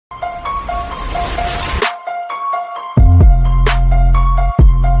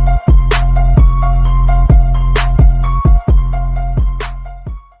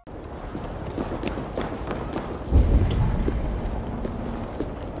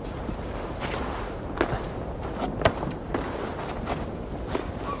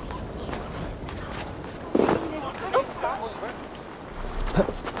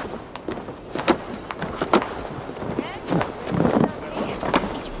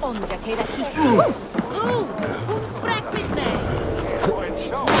Ongekejda hissu. Kom sprak mit mig.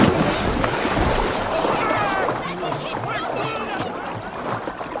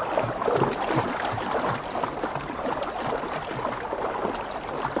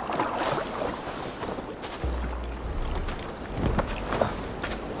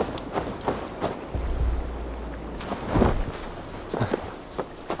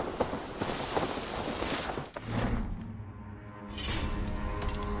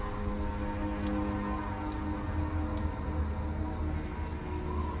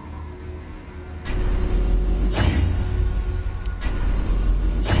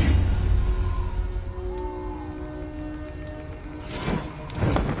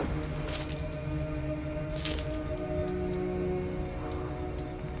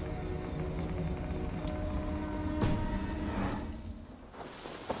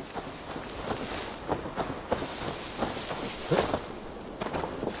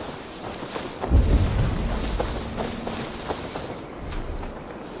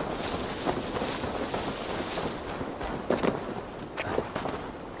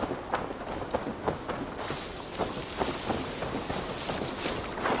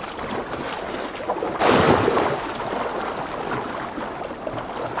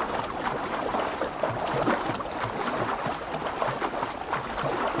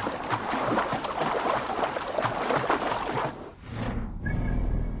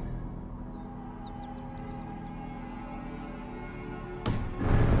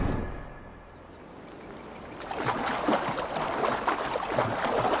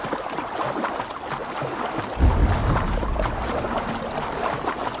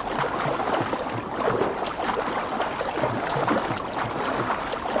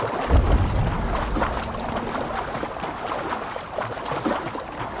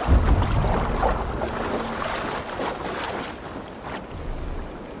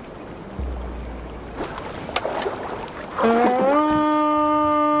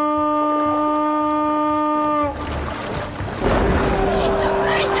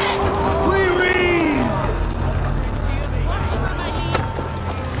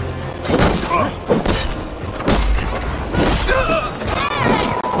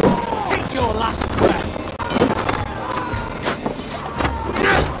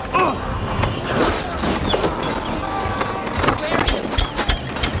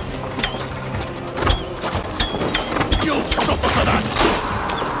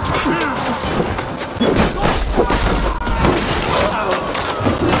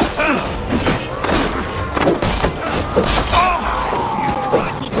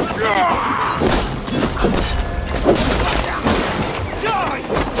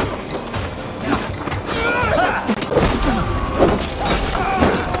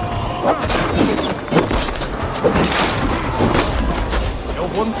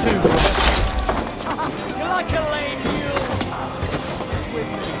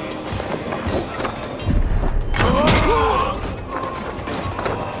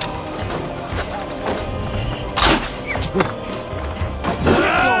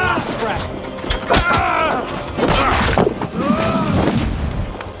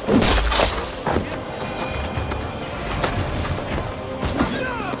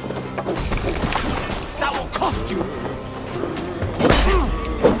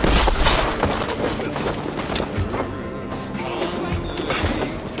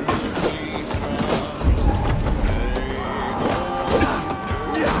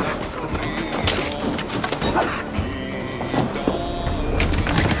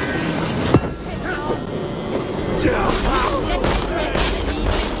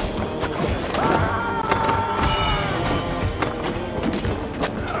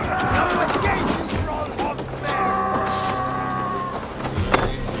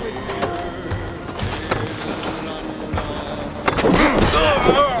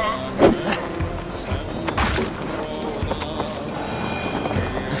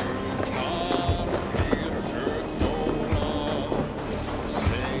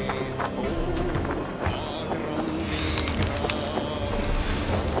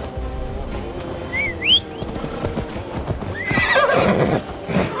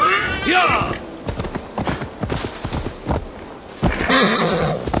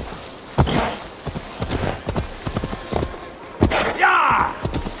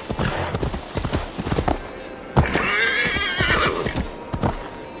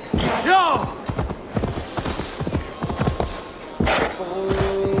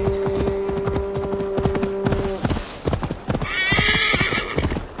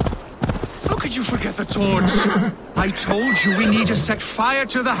 I told you we need to set fire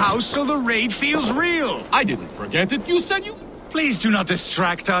to the house so the raid feels real. I didn't forget it. You said you... Please do not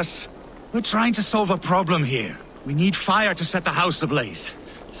distract us. We're trying to solve a problem here. We need fire to set the house ablaze.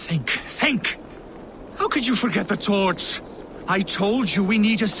 Think! How could you forget the torch? I told you we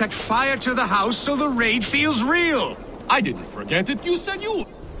need to set fire to the house so the raid feels real! I didn't forget it. You said you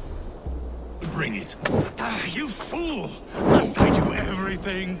would bring it. You fool! Must I do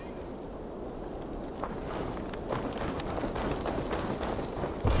everything?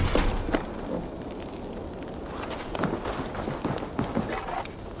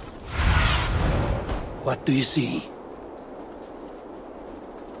 What do you see?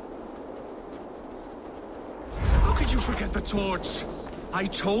 How could you forget the torch? I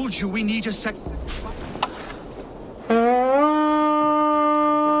told you we need to set...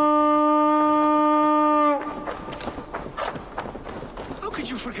 How could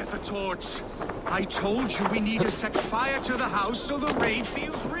you forget the torch? I told you we need to set fire to the house so the raid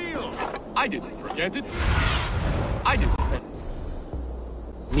feels real. I didn't forget it. I didn't.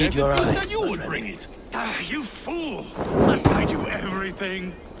 Need your You eyes, said you my would friend. bring it. You fool! Must I do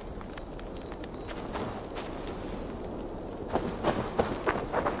everything?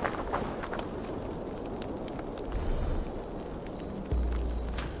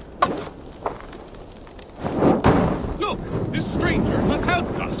 Look, this stranger has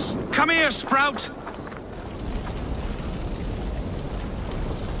helped us. Come here, Sprout!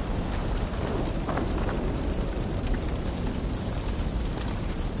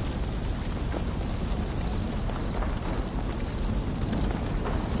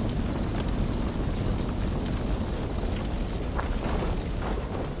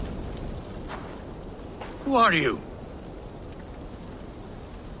 Who are you?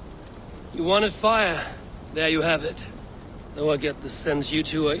 You wanted fire. There you have it. Though I get the sense you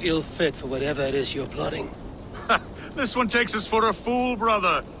two are ill fit for whatever it is you're plotting. This one takes us for a fool,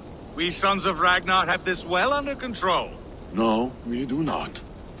 brother. We sons of Ragnar have this well under control. No, we do not.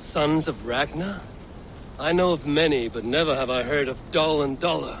 Sons of Ragnar? I know of many, but never have I heard of Dull and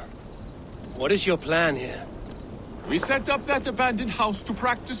Dollar. What is your plan here? We set up that abandoned house to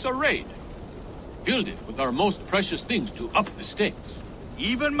practice a raid. Filled it with our most precious things to up the stakes.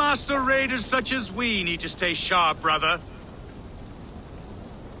 Even master raiders such as we need to stay sharp, brother.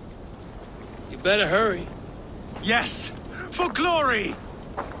 You better hurry. Yes, for glory!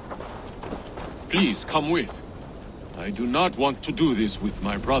 Please come with. I do not want to do this with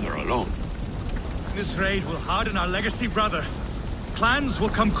my brother alone. This raid will harden our legacy, brother. Clans will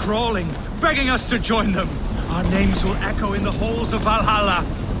come crawling, begging us to join them. Our names will echo in the halls of Valhalla.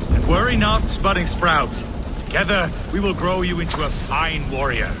 And worry not, budding Sprout. Together, we will grow you into a fine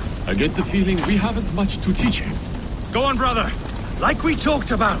warrior. I get the feeling we haven't much to teach him. Go on, brother. Like we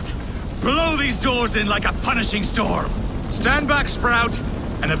talked about. Blow these doors in like a punishing storm. Stand back, Sprout,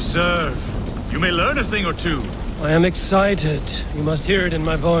 and observe. You may learn a thing or two. I am excited. You must hear it in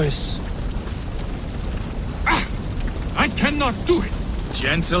my voice. I cannot do it.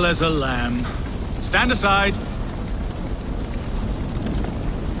 Gentle as a lamb. Stand aside.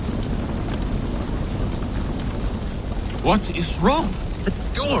 What is wrong? The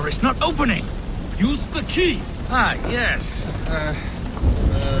door is not opening. Use the key. Ah, yes.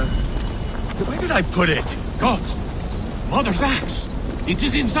 Where did I put it? Gods! Mother's axe! It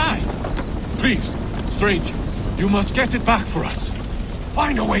is inside! Please, stranger, you must get it back for us.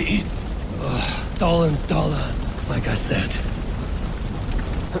 Find a way in. Dull and Dollar, like I said.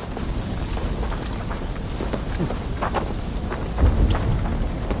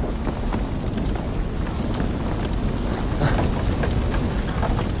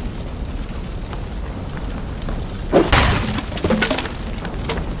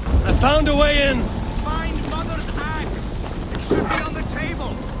 Found a way in! Find Mother's axe! It should be on the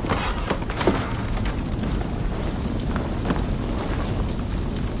table!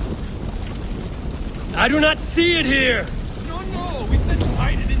 I do not see it here! No, we said to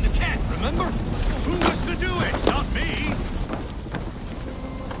hide it in the cat, remember? Who was to do it? Not me!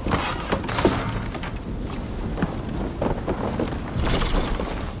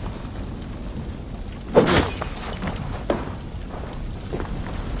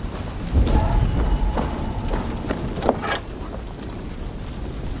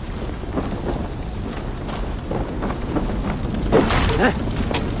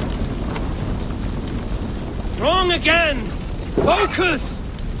 Wrong again! Focus!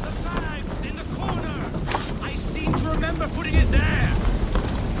 The knives in the corner! I seem to remember putting it there!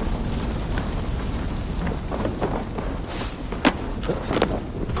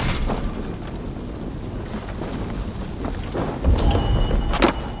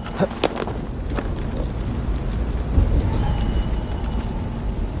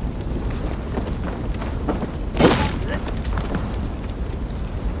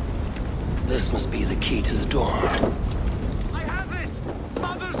 This must be the key to the door. I have it!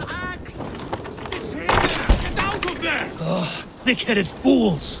 Mother's axe! It's here! Get out of there! Oh, thick-headed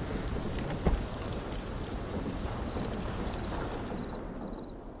fools!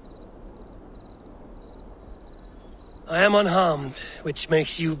 I am unharmed, which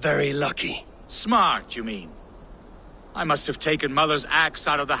makes you very lucky. Smart, you mean? I must have taken Mother's axe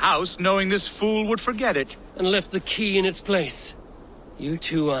out of the house, knowing this fool would forget it. And left the key in its place. You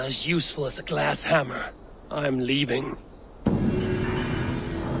two are as useful as a glass hammer. I'm leaving.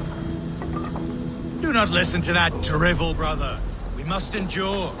 Do not listen to that drivel, brother. We must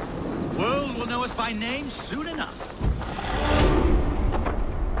endure. The world will know us by name soon enough.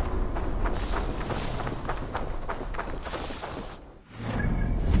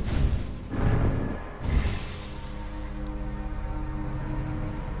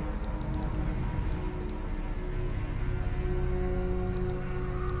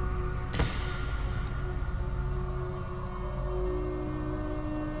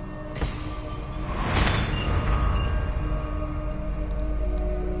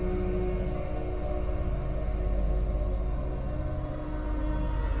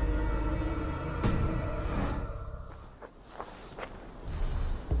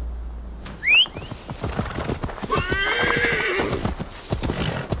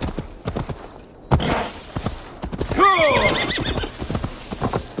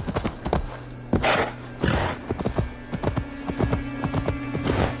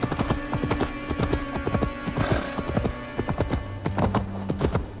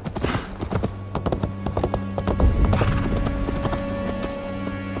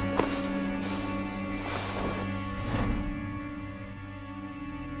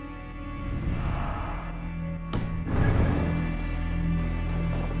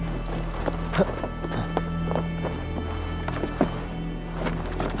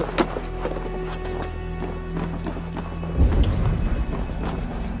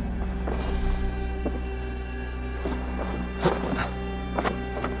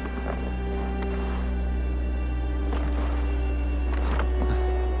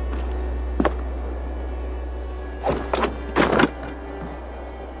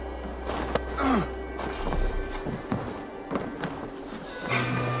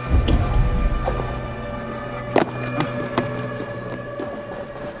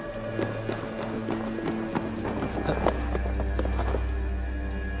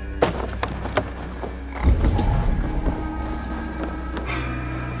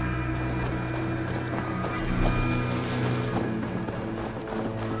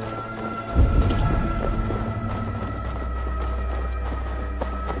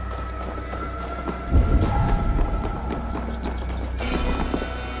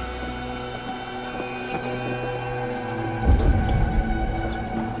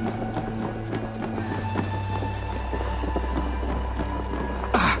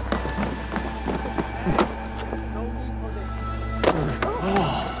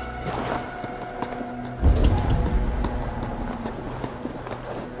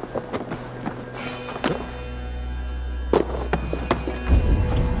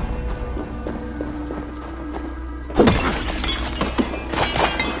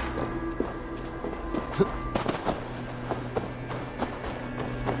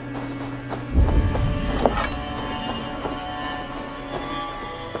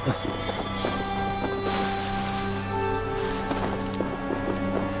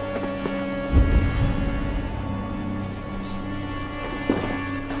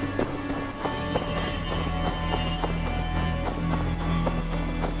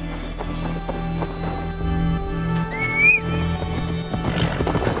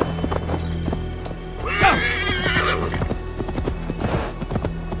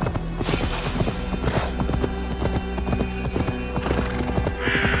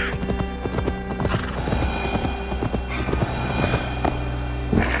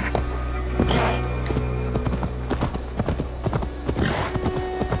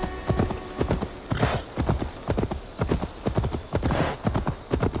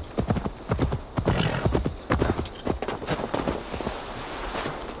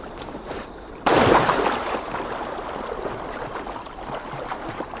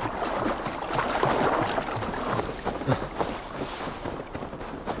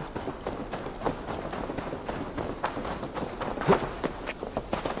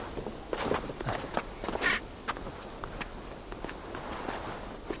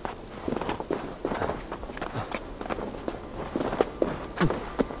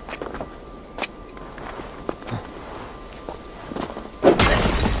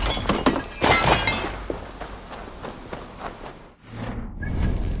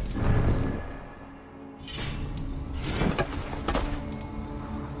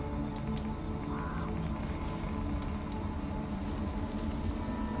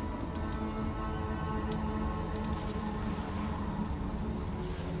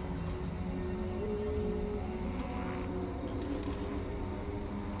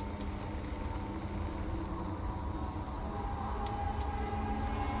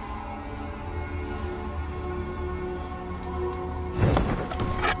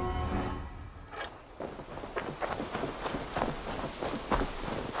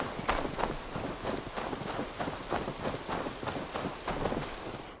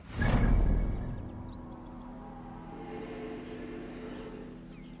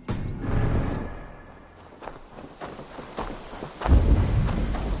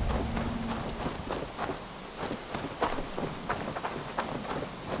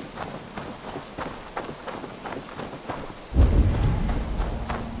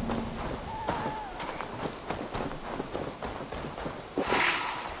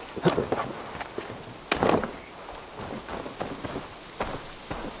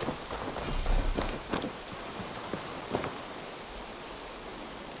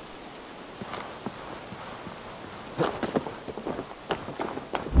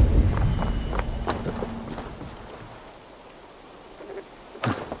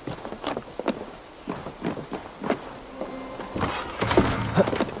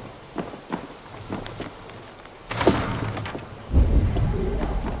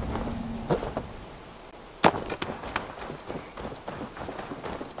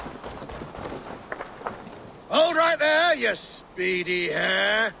 Hold right there, you speedy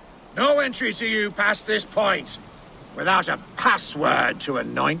hare. No entry to you past this point, without a password to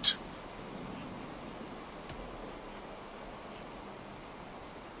anoint.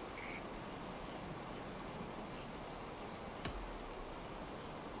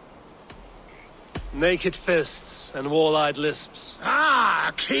 Naked fists and wall-eyed lisps.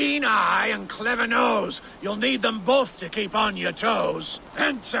 Ah, keen eye and clever nose. You'll need them both to keep on your toes.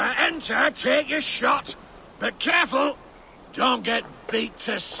 Enter, enter, take your shot. But careful, don't get beat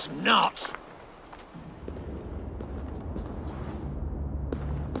to snot.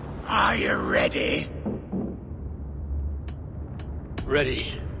 Are you ready?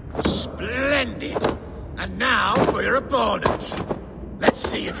 Ready. Splendid. And now for your opponent. Let's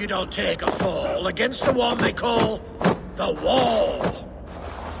see if you don't take a fall against the one they call the Wall.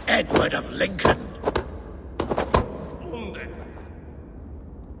 Edward of Lincoln.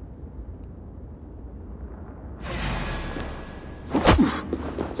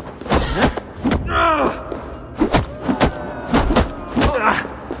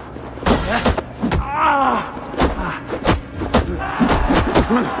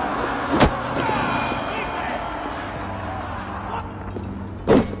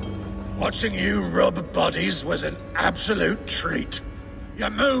 Watching you rub bodies was an absolute treat. You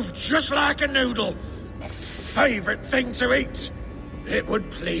moved just like a noodle. My favorite thing to eat. It would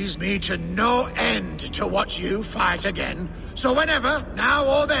please me to no end to watch you fight again. So whenever, now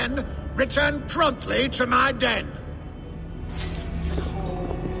or then, return promptly to my den.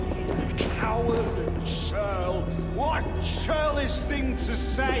 Coward and churl. What a churlish thing to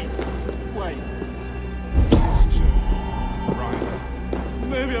say. Wait. Right.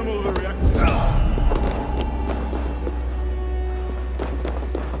 Maybe I'm overreacting.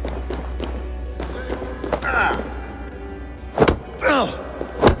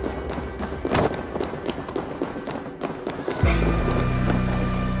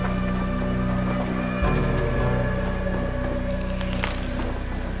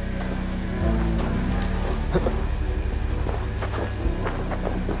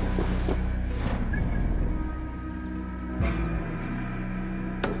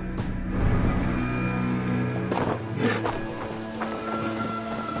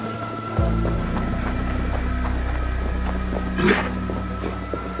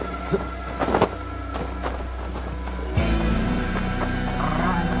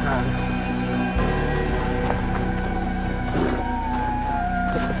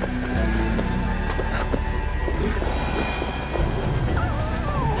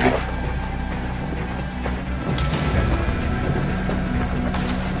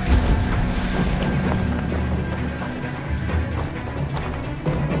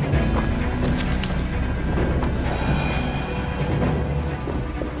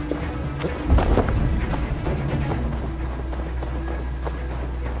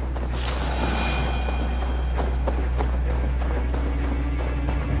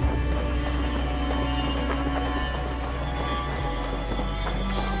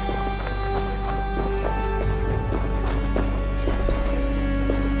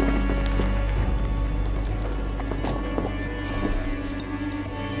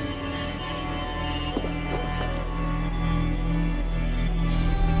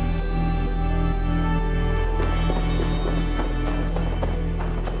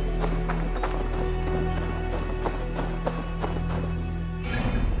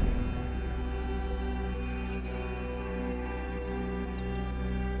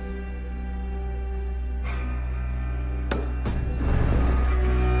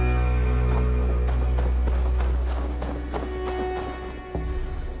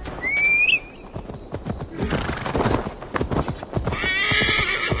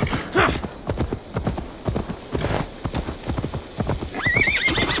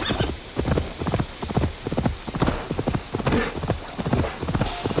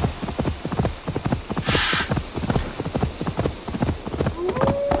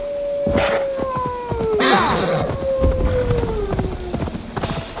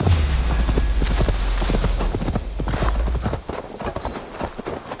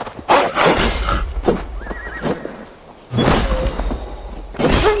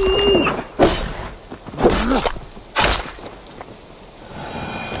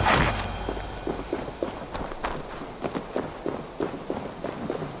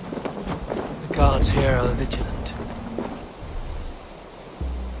 guards here are vigilant.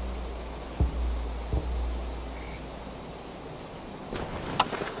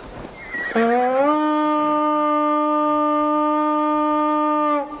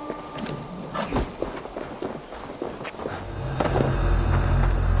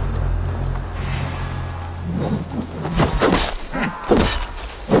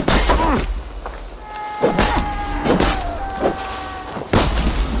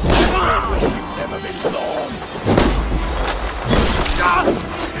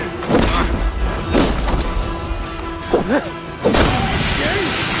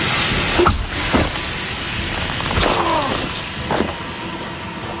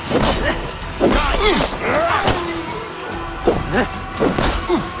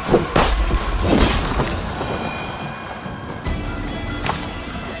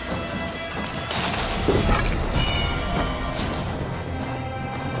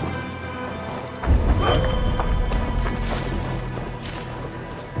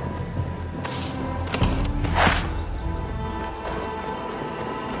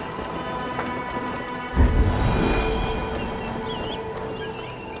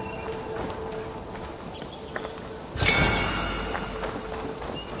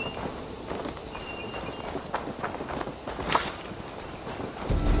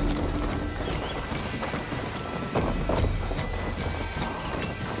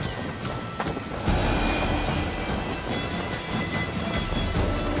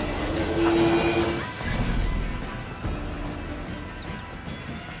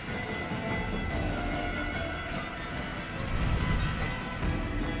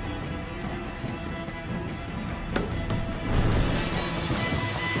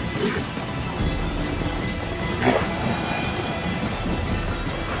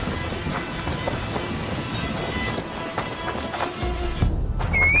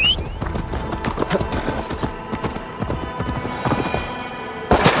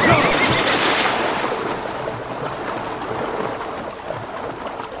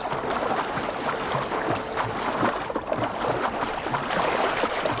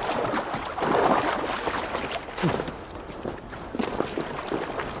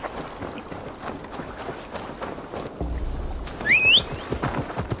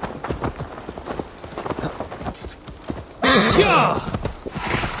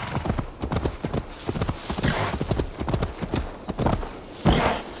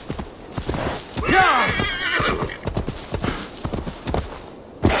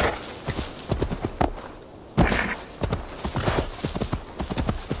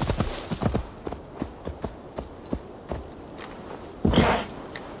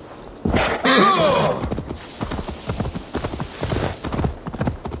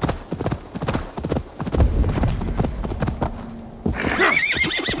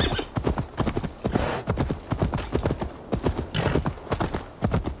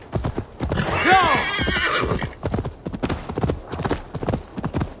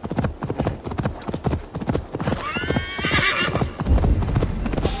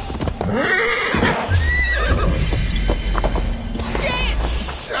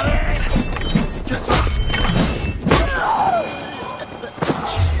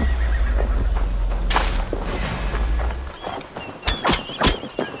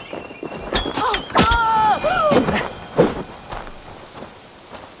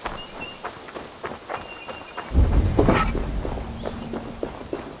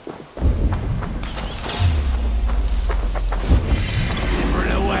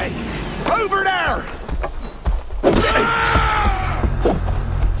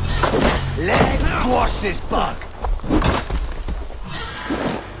 This bug.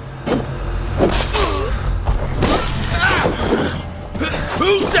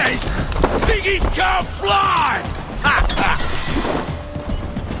 Who says piggies can't fly?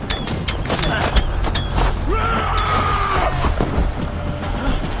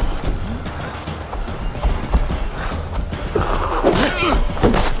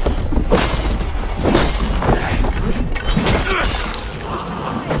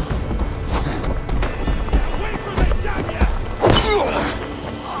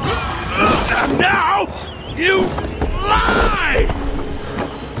 Now you lie!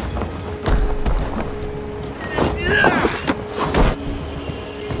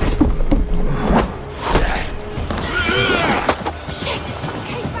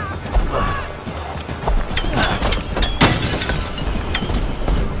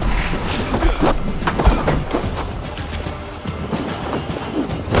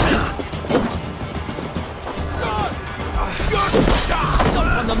 Stop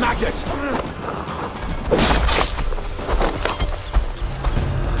on the maggot!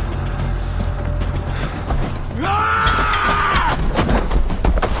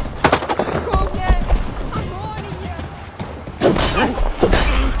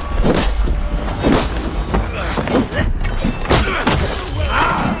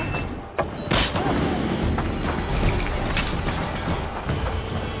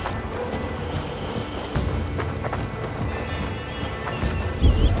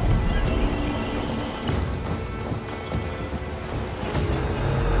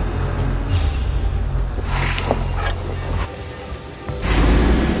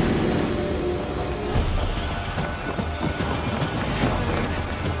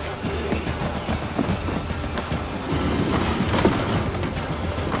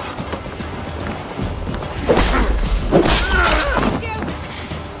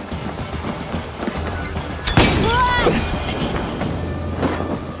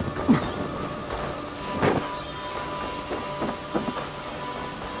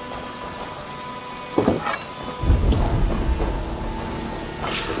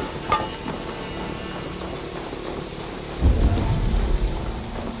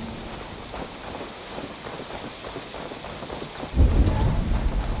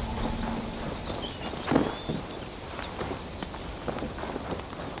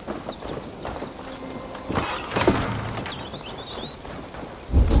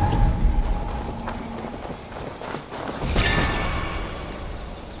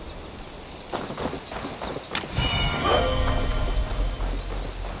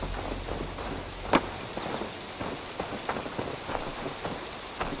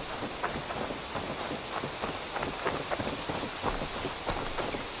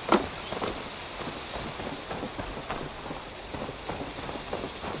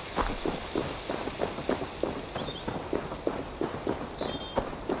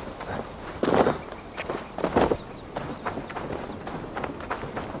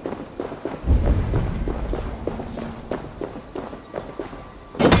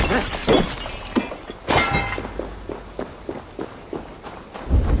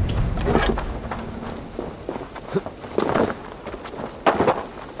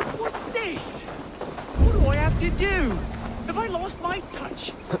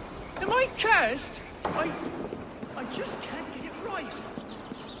 touch? Am I cursed? I just can't get it right.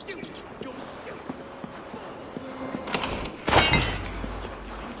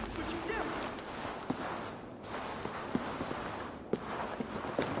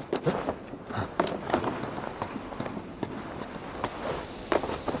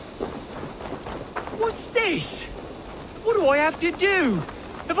 What's this? What do I have to do?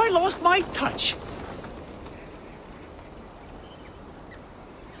 Have I lost my touch?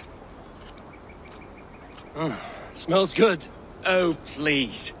 Smells good. Oh,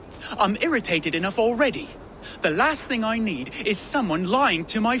 please. I'm irritated enough already. The last thing I need is someone lying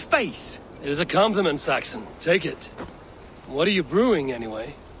to my face. It is a compliment, Saxon. Take it. What are you brewing,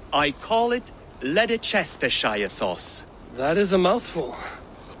 anyway? I call it Leicestershire sauce. That is a mouthful.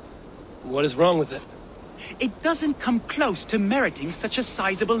 What is wrong with it? It doesn't come close to meriting such a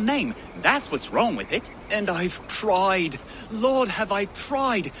sizable name. That's what's wrong with it. And I've tried. Lord, have I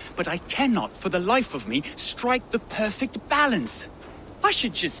tried. But I cannot, for the life of me, strike the perfect balance. I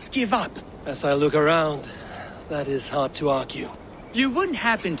should just give up. As I look around, that is hard to argue. You wouldn't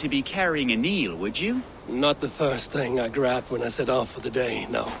happen to be carrying an eel, would you? Not the first thing I grabbed when I set off for the day,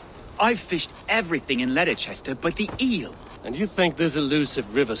 no. I've fished everything in Leicester but the eel. And you think this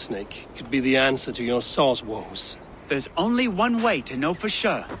elusive river snake could be the answer to your sauce woes? There's only one way to know for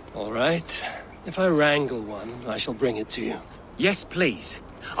sure. All right. If I wrangle one, I shall bring it to you. Yes, please.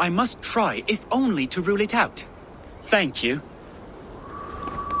 I must try, if only to rule it out. Thank you.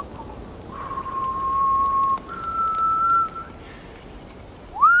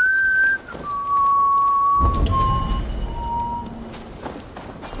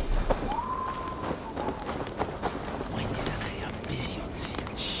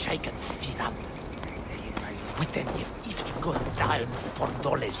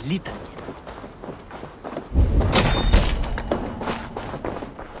 Little.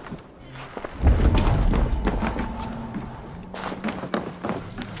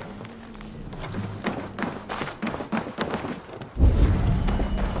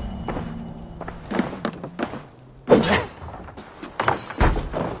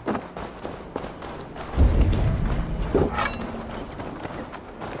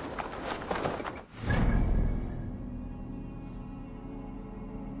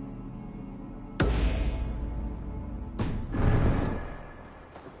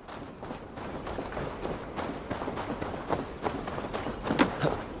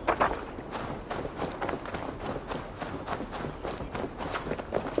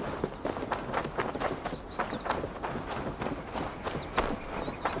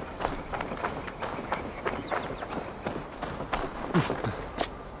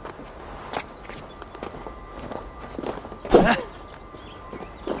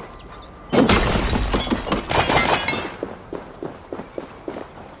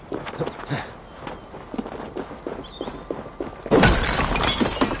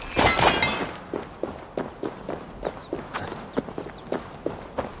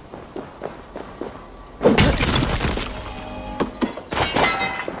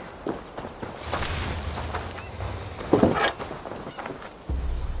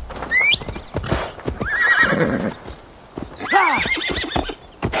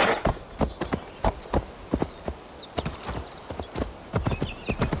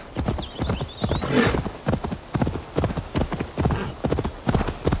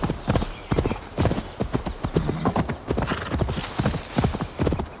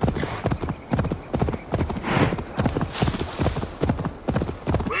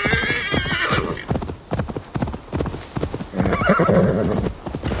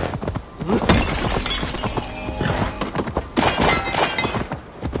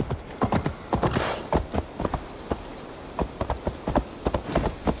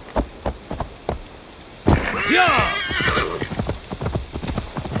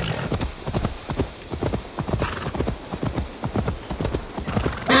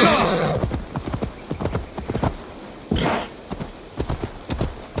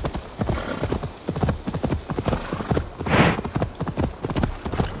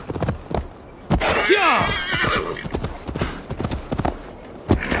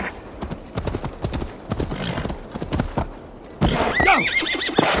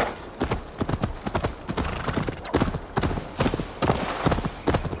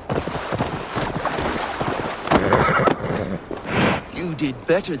 You did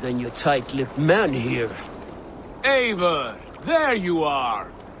better than your tight-lipped man here. Eivor, there you are.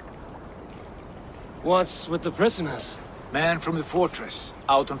 What's with the prisoners? Man from the fortress,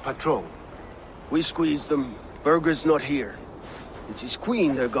 out on patrol. We squeezed them. Berger's not here. It's his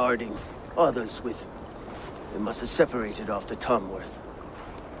queen they're guarding. Others with... They must have separated after Tamworth.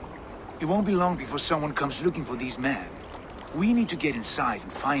 It won't be long before someone comes looking for these men. We need to get inside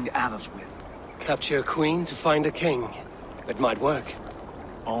and find Adelswith. Capture a queen to find a king. That might work.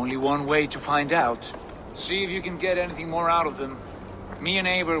 Only one way to find out. See if you can get anything more out of them. Me and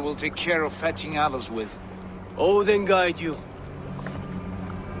Eivor will take care of fetching Adelswith. Odin guide you.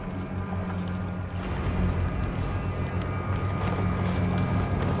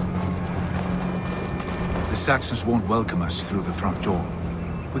 The Saxons won't welcome us through the front door.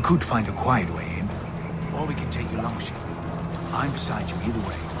 We could find a quiet way in, or we can take a long ship. I'm beside you either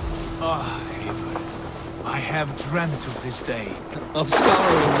way. Ah, Eivor. I have dreamt of this day. Of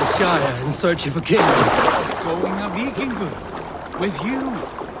scouring the Shire in search of a king. Of going a Viking. With you.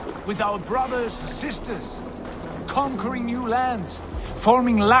 With our brothers and sisters. Conquering new lands.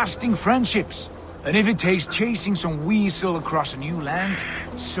 Forming lasting friendships. And if it takes chasing some weasel across a new land,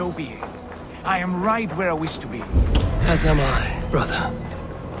 so be it. I am right where I wish to be. As am I, brother.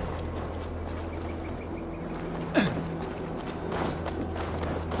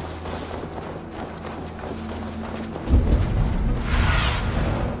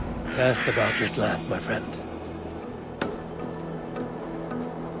 Cast about this land, my friend.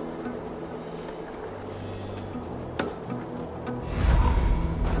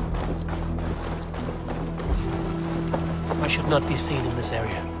 I should not be seen in this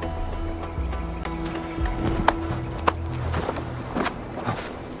area.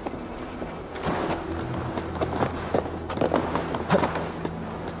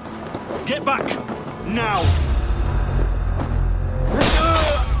 Get back! Now!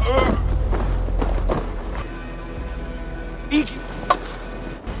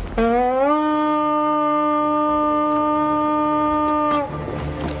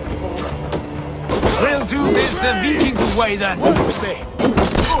 We'll do this the Viking way then. Stay.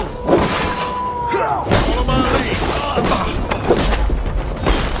 Follow my lead!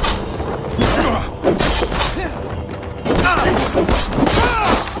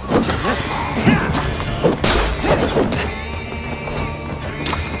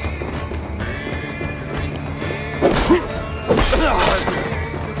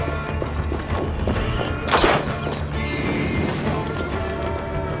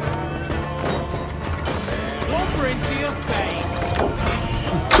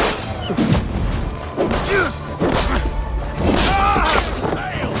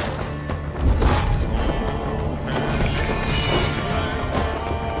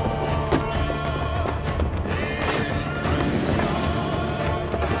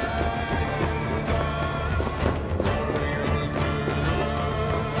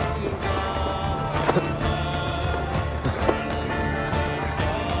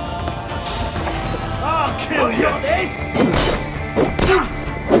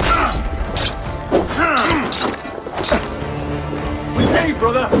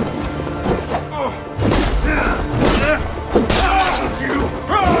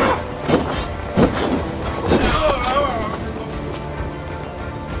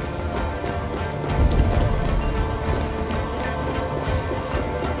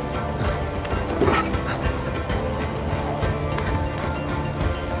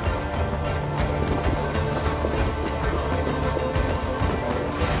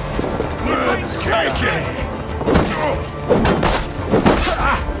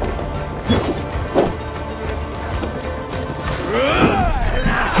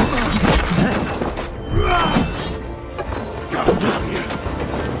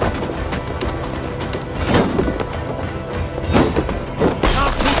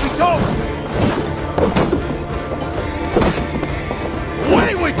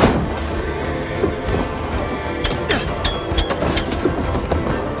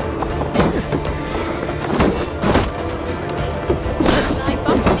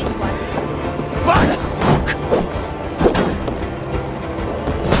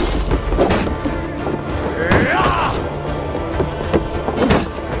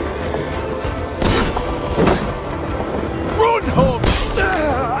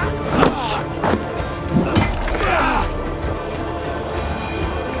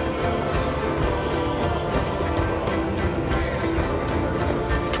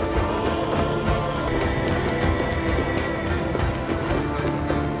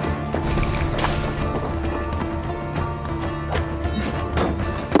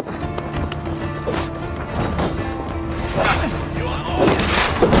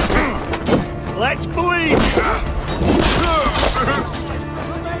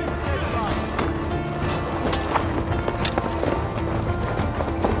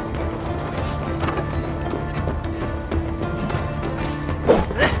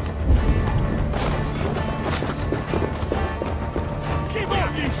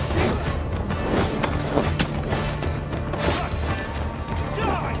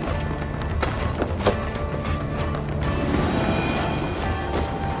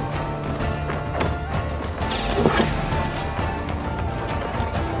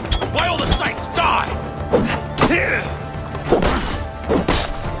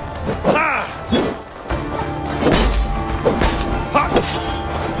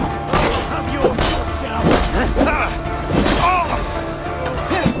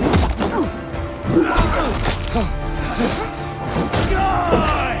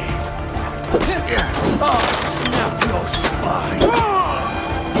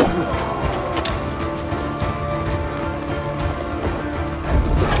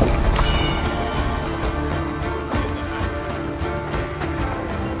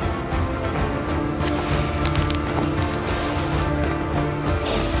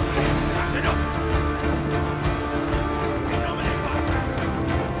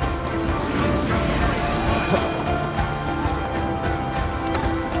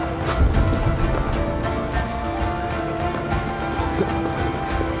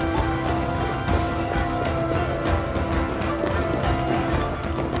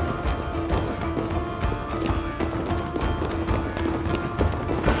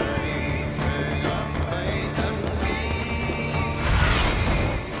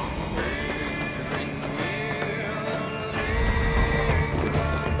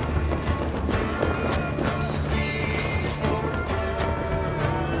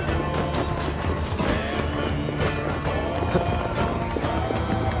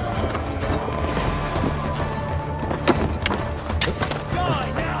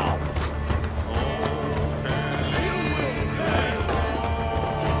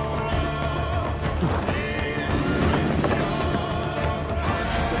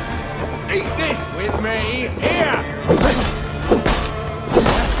 me here!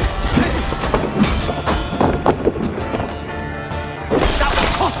 That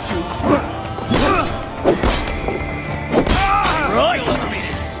will cost you! Right!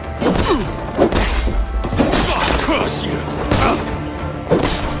 Curse you!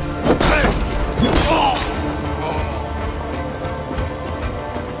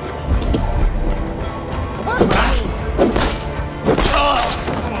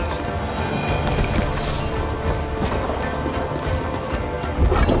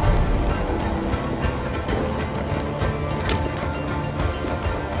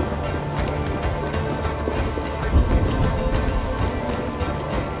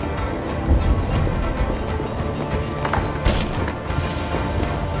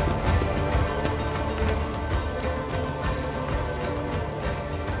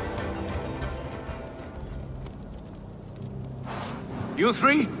 You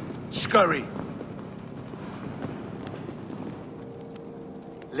three, scurry.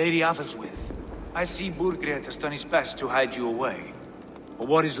 Lady Athelwith, I see Burgred has done his best to hide you away. But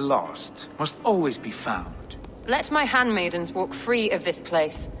what is lost must always be found. Let my handmaidens walk free of this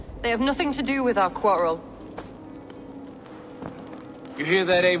place. They have nothing to do with our quarrel. You hear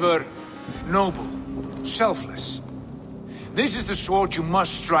that, Eivor? Noble, selfless. This is the sword you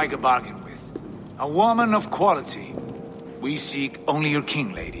must strike a bargain with. A woman of quality. We seek only your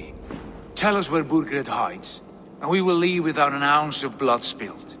king, lady. Tell us where Burgred hides, and we will leave without an ounce of blood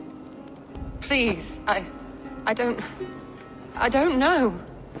spilled. Please, I don't know.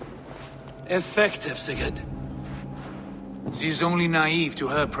 Effective, Sigurd. She is only naive to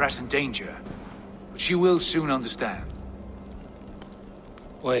her present danger, but she will soon understand.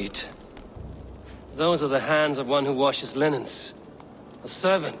 Wait. Those are the hands of one who washes linens. A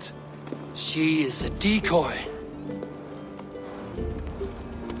servant. She is a decoy.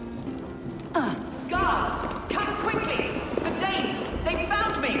 Guards, come quickly! The Danes, they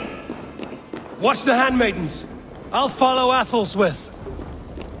found me! Watch the handmaidens. I'll follow Athelwith.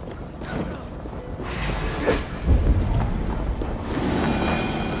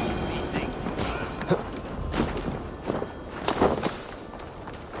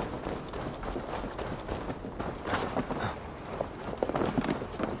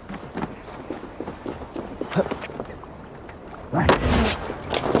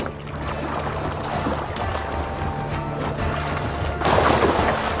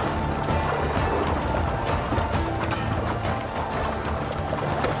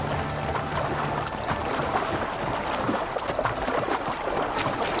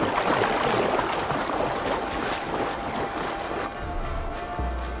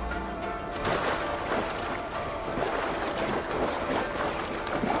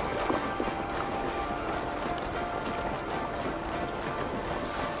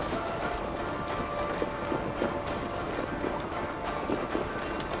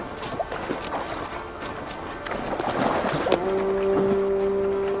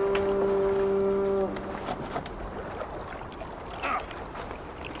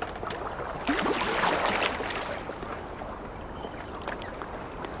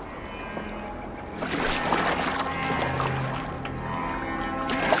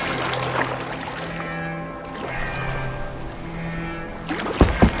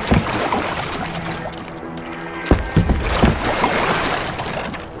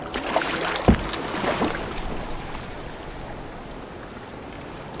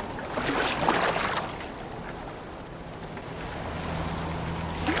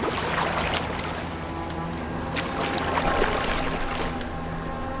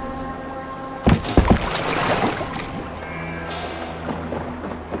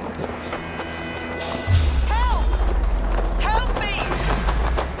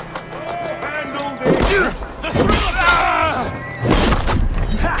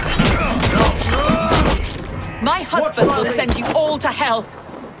 My husband will send you all to hell!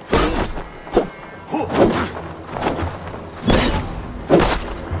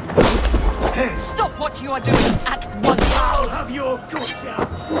 Stop what you are doing at once! I'll have your guts out!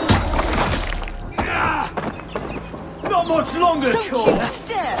 Not much longer, Don't you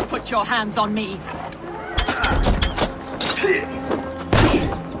dare put your hands on me!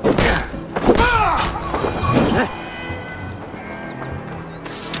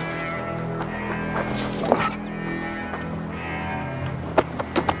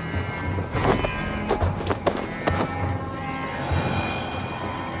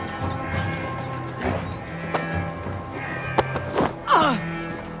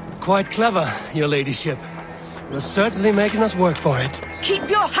 Quite clever, your ladyship. You're certainly making us work for it. Keep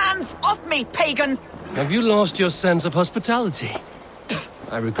your hands off me, pagan! Have you lost your sense of hospitality?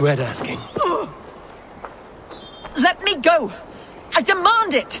 I regret asking. Let me go! I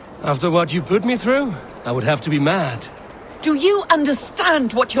demand it! After what you put me through, I would have to be mad. Do you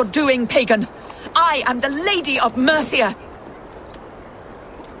understand what you're doing, pagan? I am the Lady of Mercia!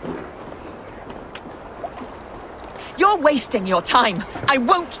 You're wasting your time. I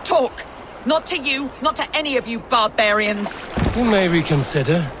won't talk. Not to you, not to any of you barbarians. You may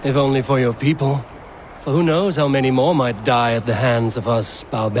reconsider, if only for your people. For who knows how many more might die at the hands of us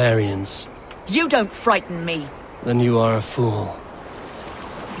barbarians. You don't frighten me. Then you are a fool.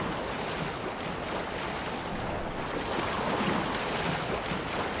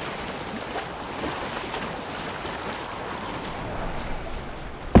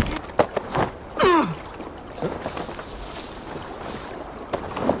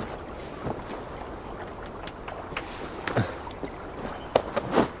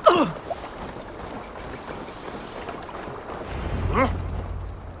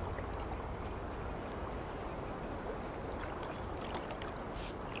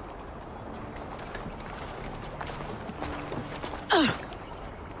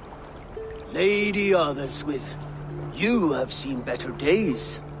 Lady Otherswith, you have seen better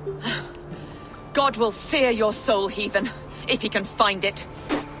days. God will sear your soul, heathen, if he can find it.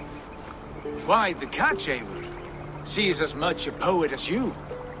 Why the catch, Eivor? She is as much a poet as you.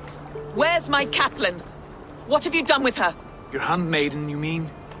 Where's my Catelyn? What have you done with her? Your handmaiden, you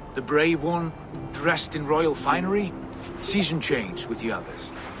mean? The brave one, dressed in royal finery? Season changed with the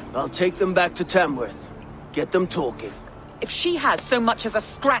others. I'll take them back to Tamworth. Get them talking. If she has so much as a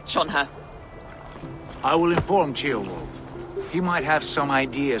scratch on her. I will inform Ceolwulf. He might have some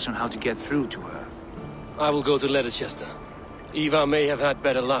ideas on how to get through to her. I will go to Leicester. Eivor may have had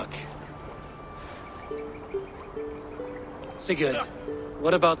better luck. Sigurd,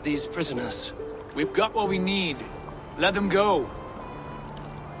 what about these prisoners? We've got what we need. Let them go.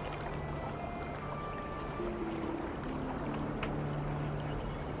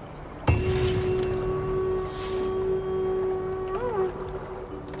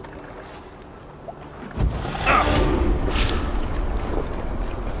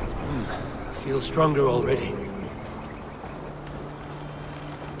 I feel stronger already.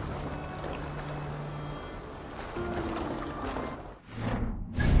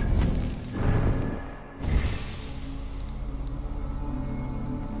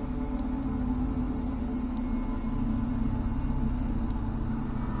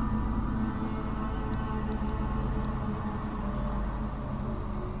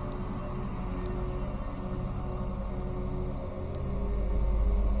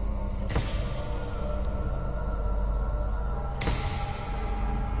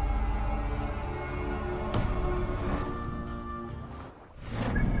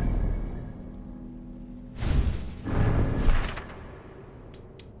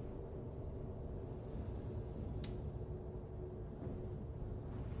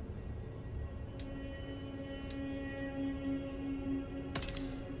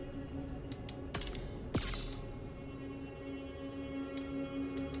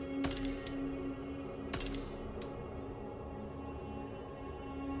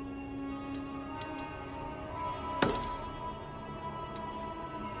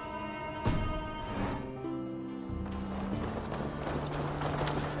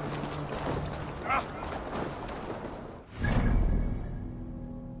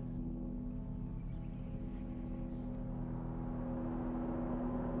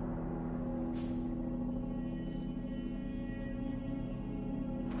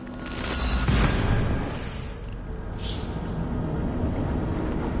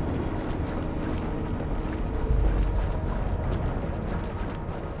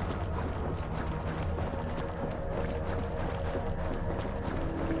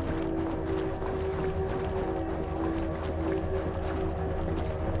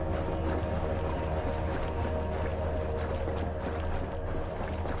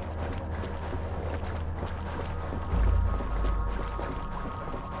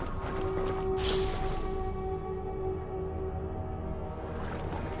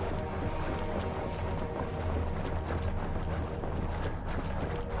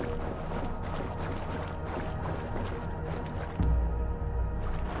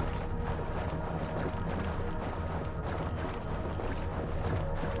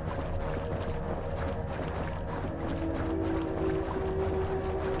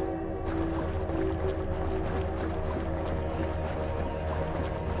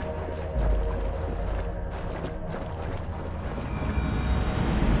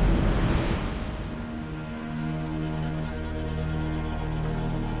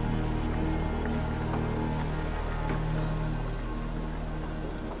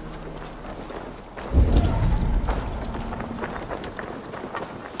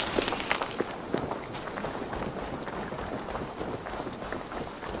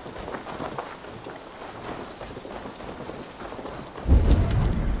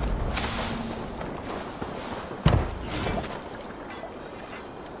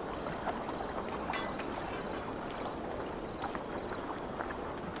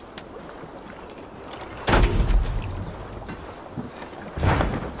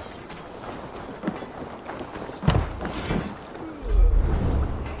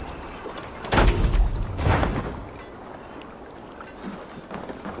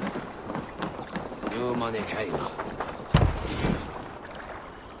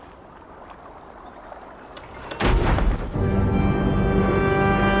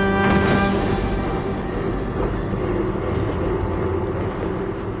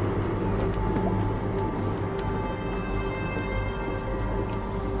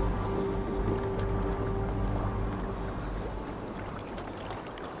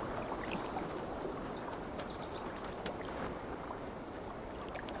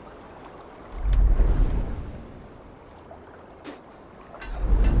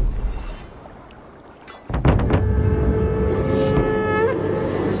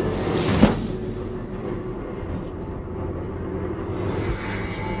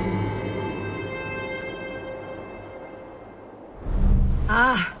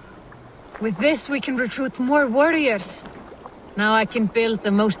 With this, we can recruit more warriors. Now I can build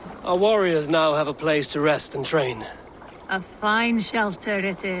the most... Our warriors now have a place to rest and train. A fine shelter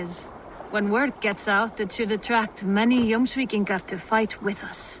it is. When word gets out, it should attract many Jomsvikingar to fight with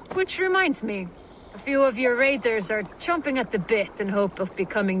us. Which reminds me, a few of your raiders are chomping at the bit in hope of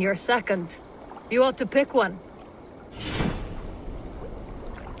becoming your second. You ought to pick one.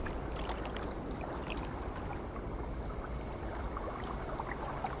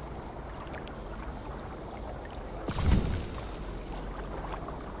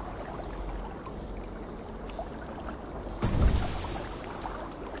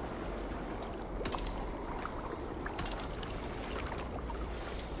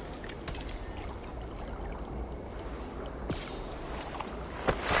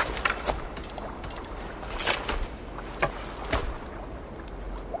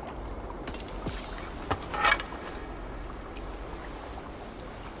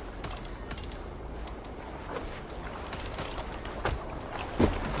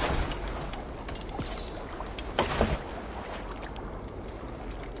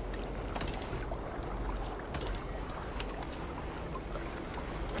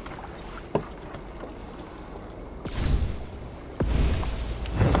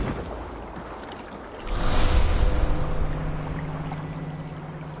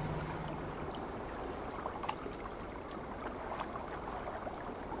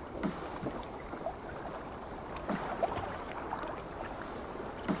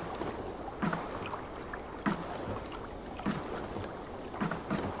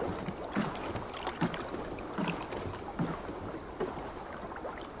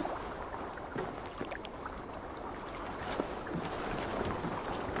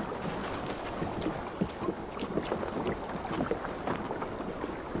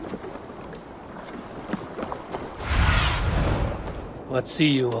 What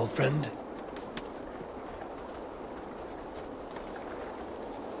see you, old friend?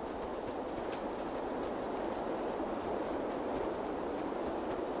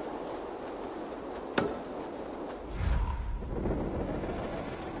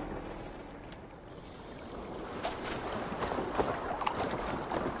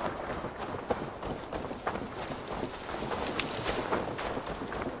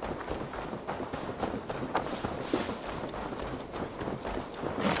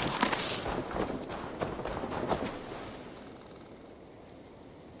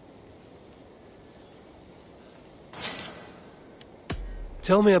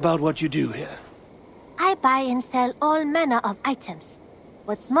 Tell me about what you do here. I buy and sell all manner of items.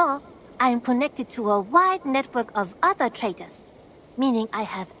 What's more, I am connected to a wide network of other traders, meaning I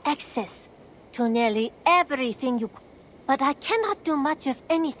have access to nearly everything you... But I cannot do much of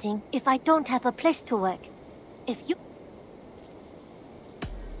anything if I don't have a place to work. If you...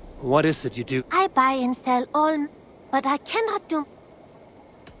 What is it you do? I buy and sell all... But I cannot do...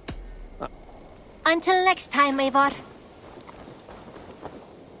 Until next time, Eivor.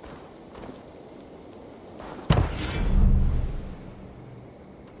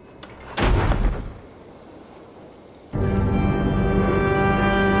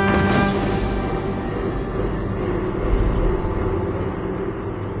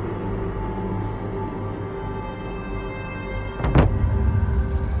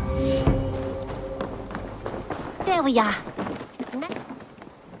 There we are.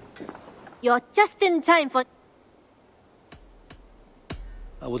 You're just in time for...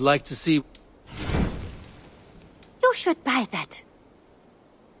 I would like to see... You should buy that.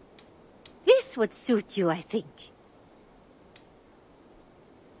 This would suit you, I think.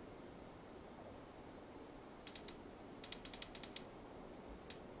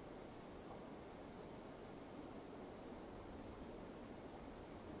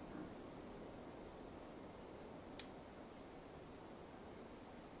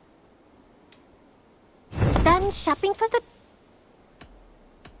 Done shopping for the...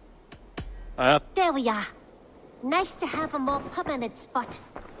 There we are. Nice to have a more permanent spot.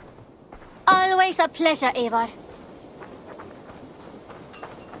 Always a pleasure, Eivor.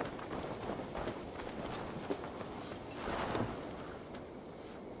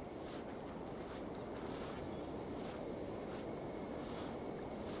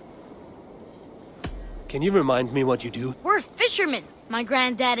 Can you remind me what you do? We're fishermen, my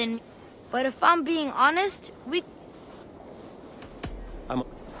granddad and me. But if I'm being honest,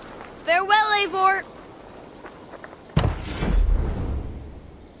 Farewell, Eivor!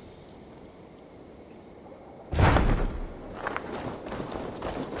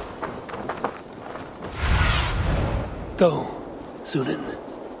 Go, Sunan.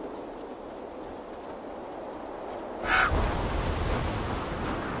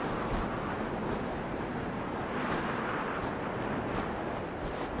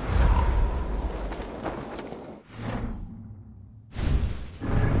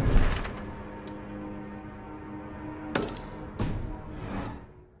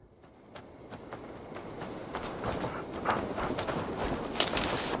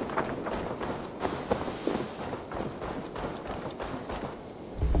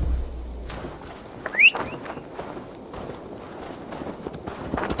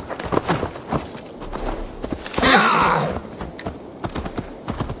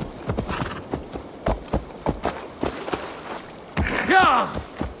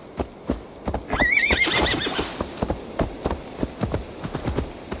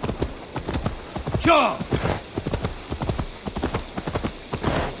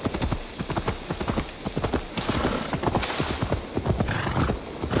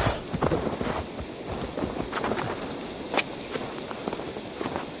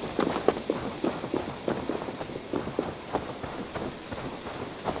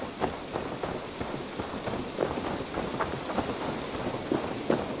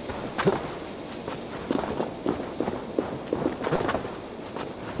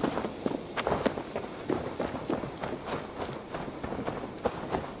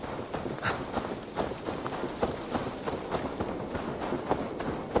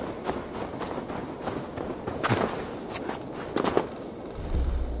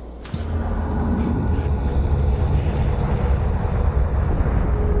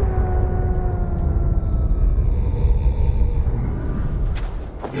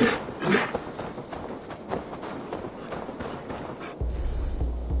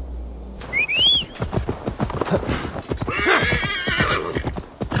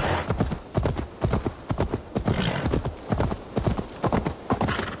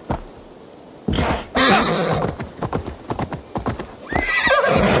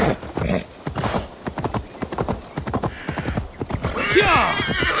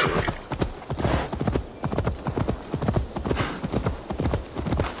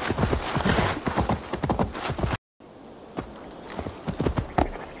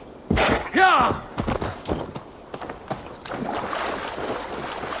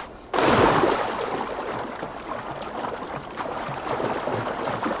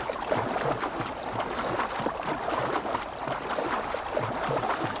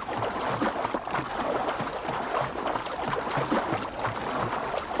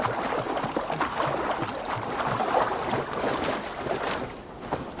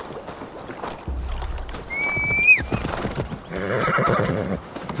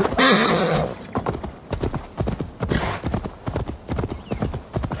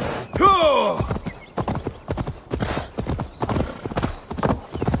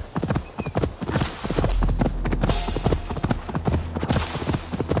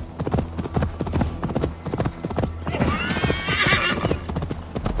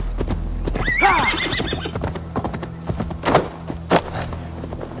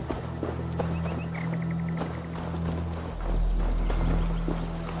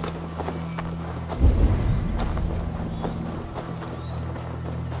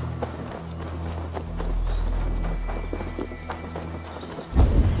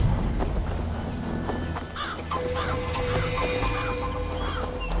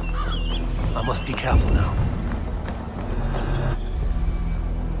 I must be careful now.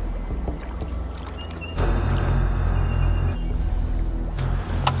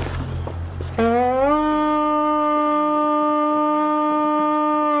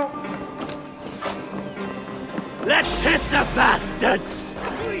 Let's hit the bastards!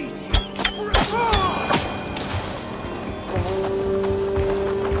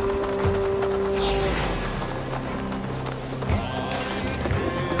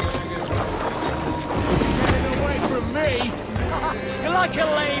 You're like a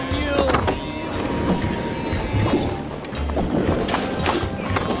lame mule.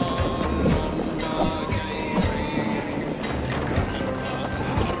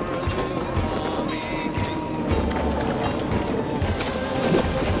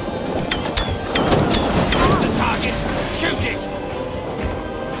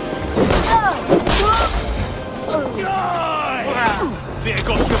 Fear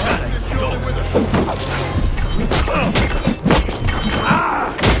God's your belly. Dog with us.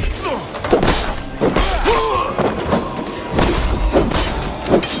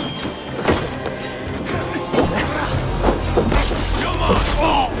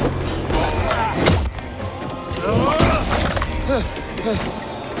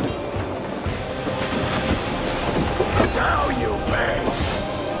 Now you bang!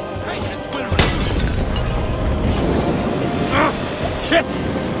 Patience will shit!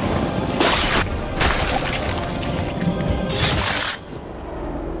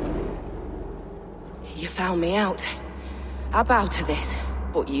 You found me out. I bow to this,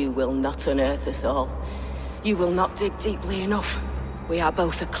 but you will not unearth us all. You will not dig deeply enough. We are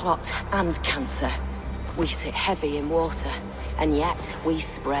both a clot and cancer. We sit heavy in water, and yet we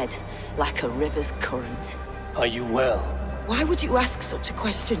spread like a river's current. Are you well? Why would you ask such a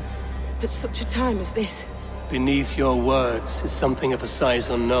question at such a time as this? Beneath your words is something of a size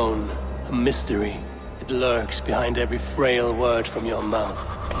unknown, a mystery. It lurks behind every frail word from your mouth.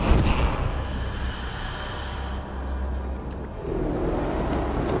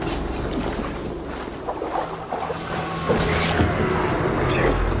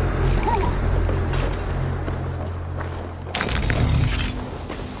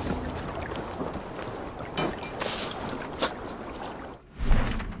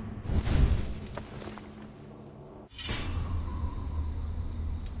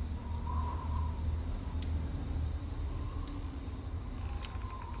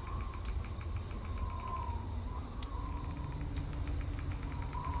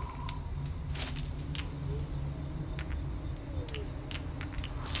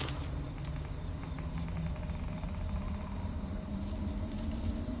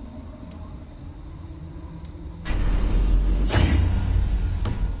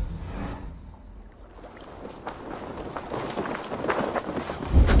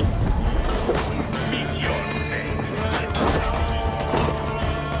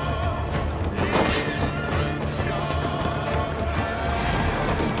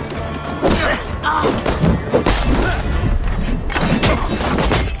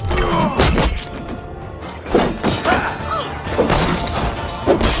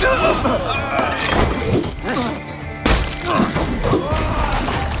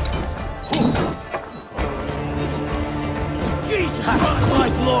 Jesus, my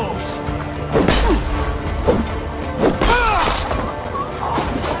blows!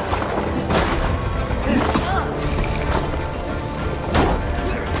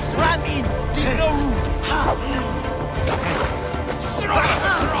 Ram in! Leave no room!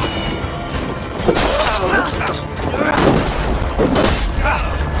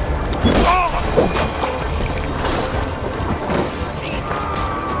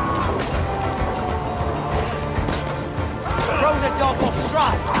 Throw the dog off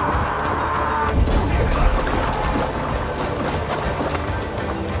stride!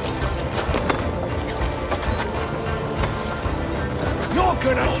 You're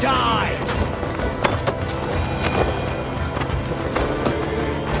gonna die!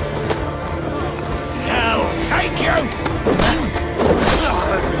 Hell, take you!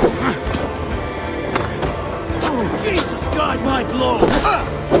 Jesus, guide my blow!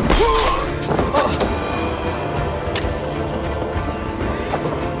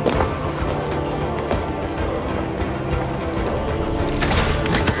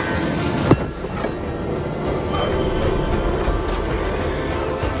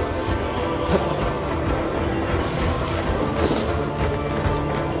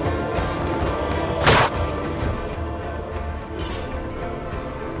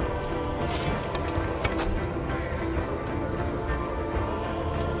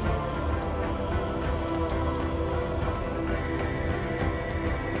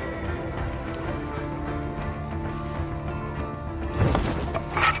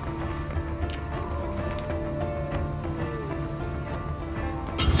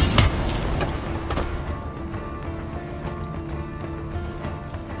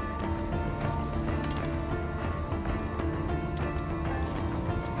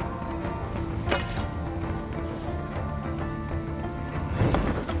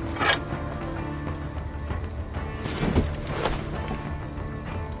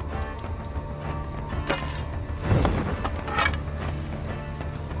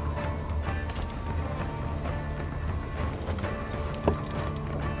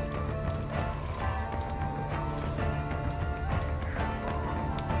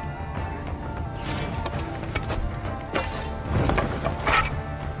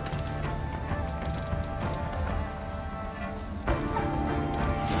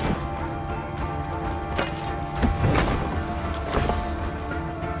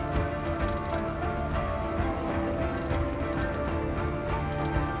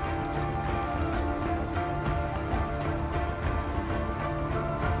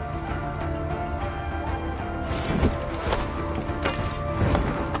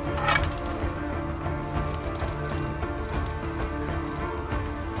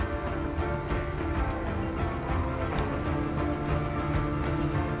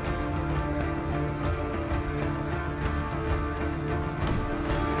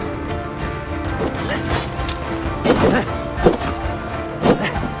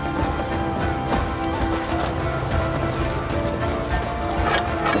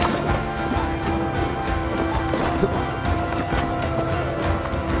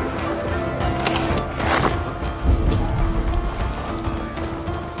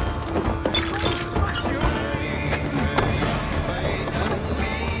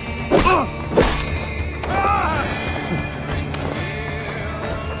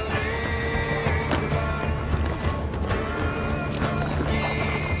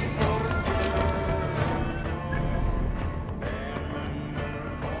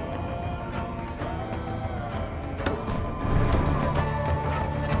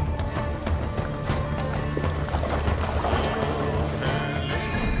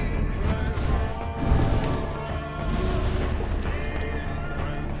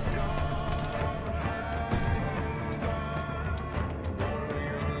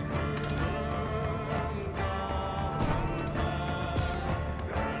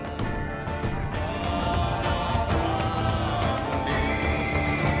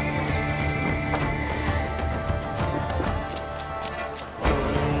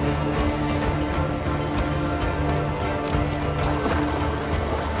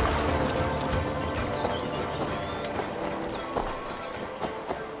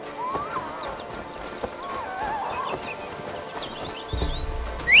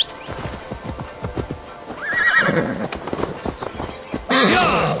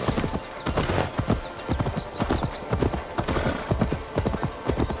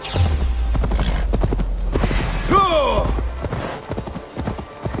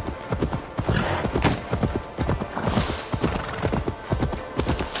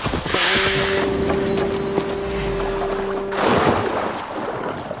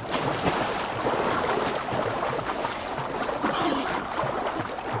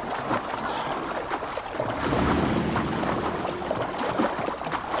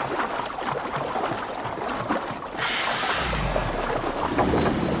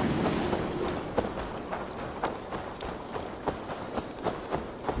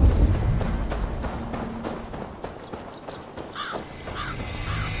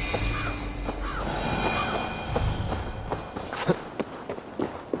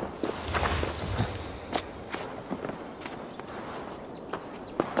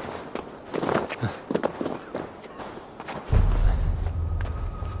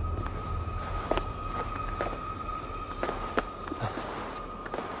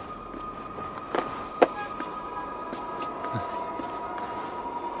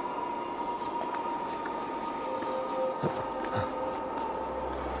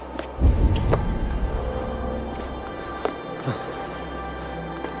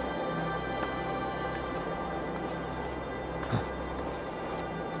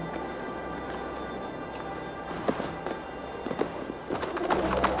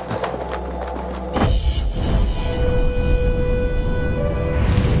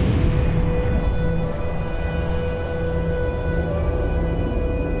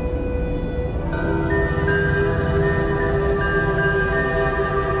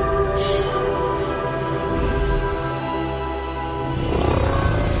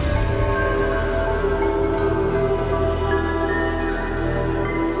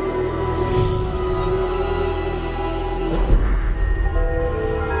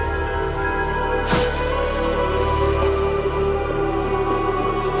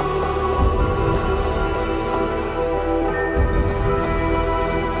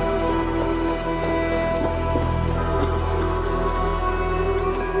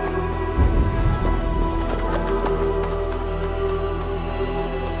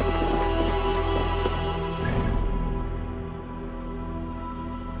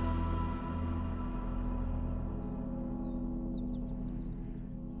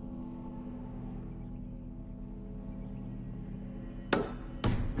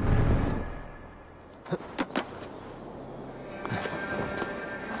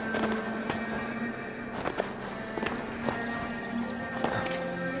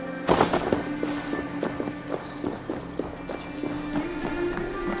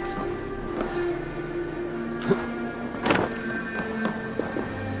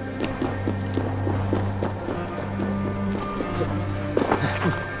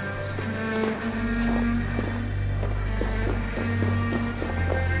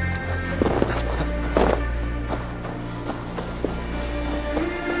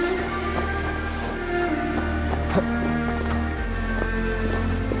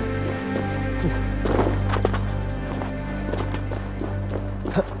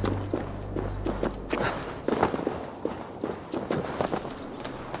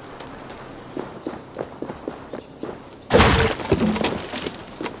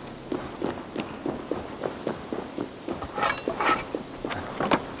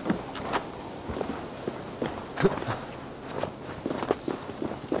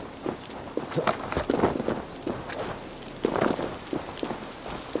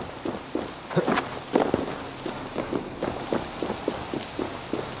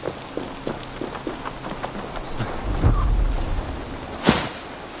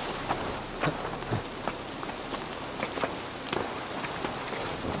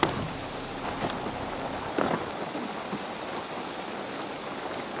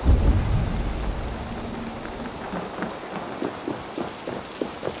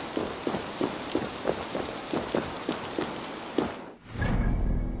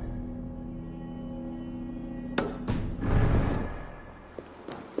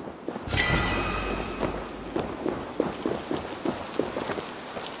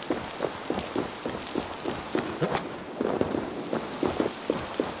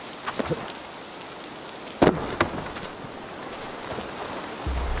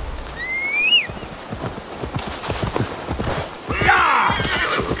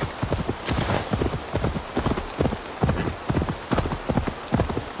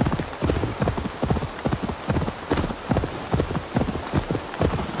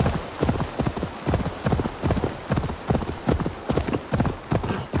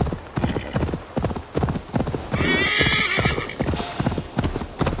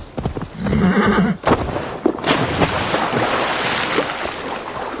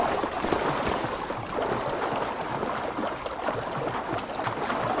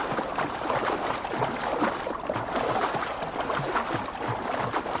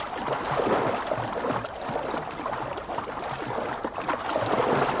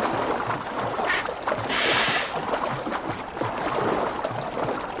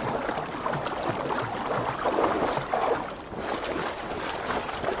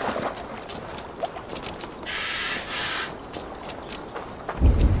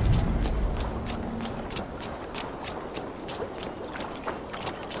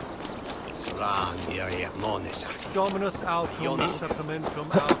 Dominus altum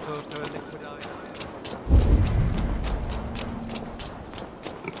supplementum alpha per liquidae.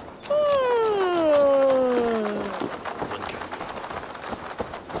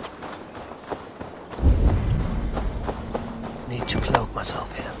 Need to cloak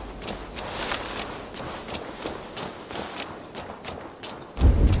myself here.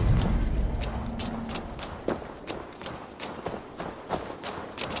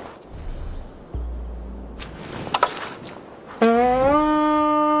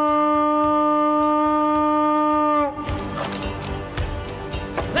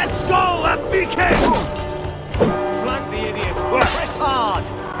 Let's go, that Viking! Flank the idiot. Press hard.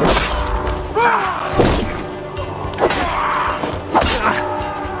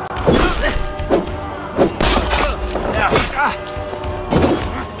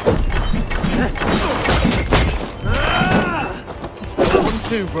 One,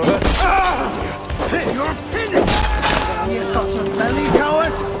 2, brother. You're finished! You got your belly,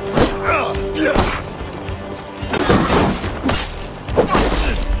 coward!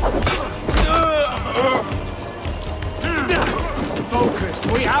 Focus,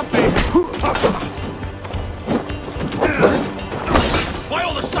 we have this! By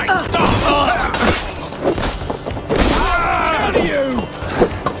all the saints, down! Down to you!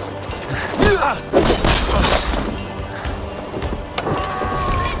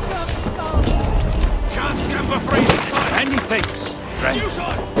 Can't stand for free! Anything! Strength!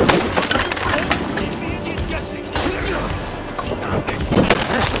 Guessing!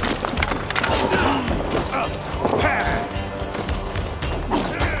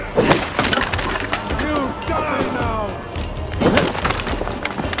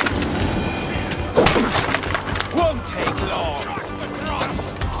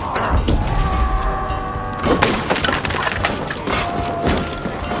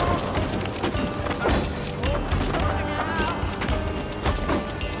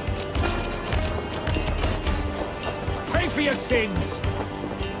 For your sins!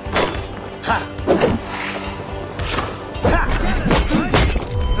 Ha! Ha!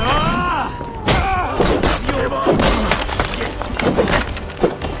 Shit!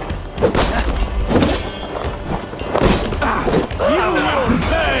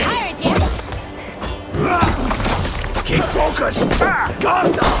 Keep focused! Guard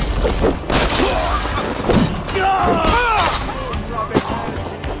down!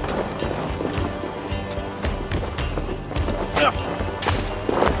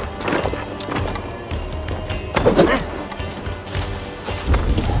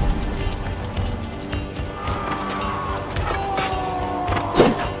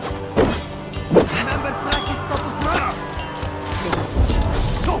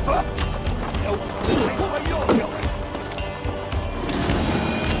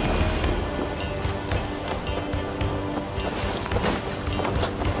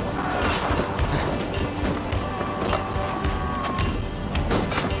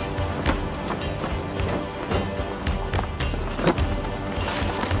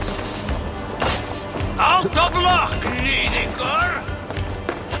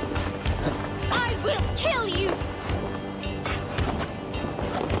 I will kill you!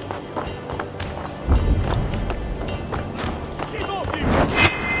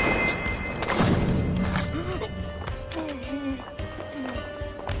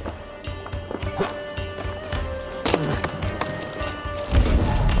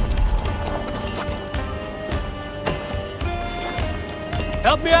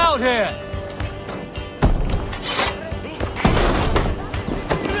 Help me out here!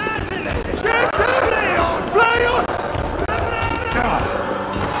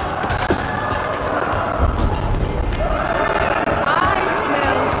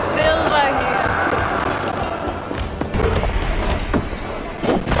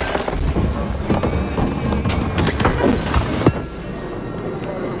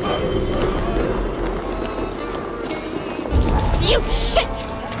 You shit!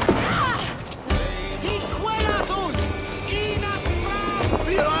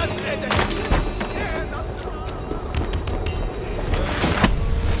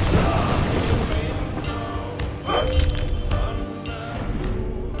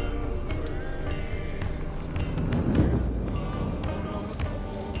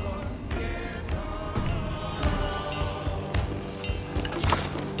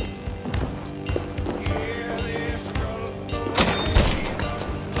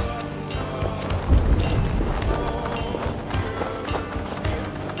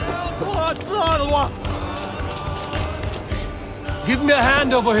 Give me a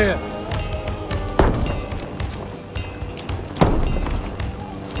hand over here.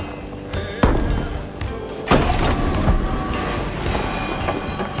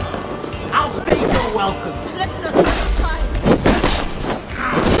 I'll stay your welcome. That's the first time.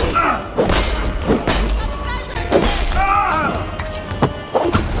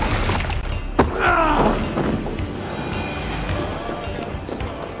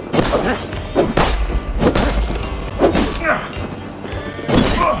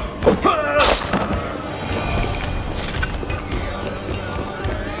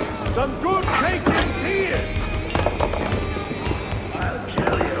 Some good takings here! I'll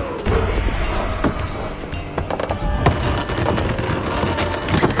kill you!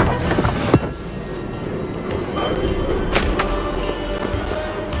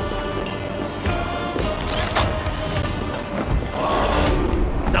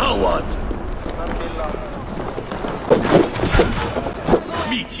 Now what?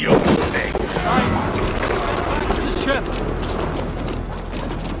 Meet your fate! Back to the ship!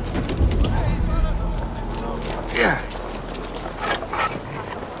 Yeah.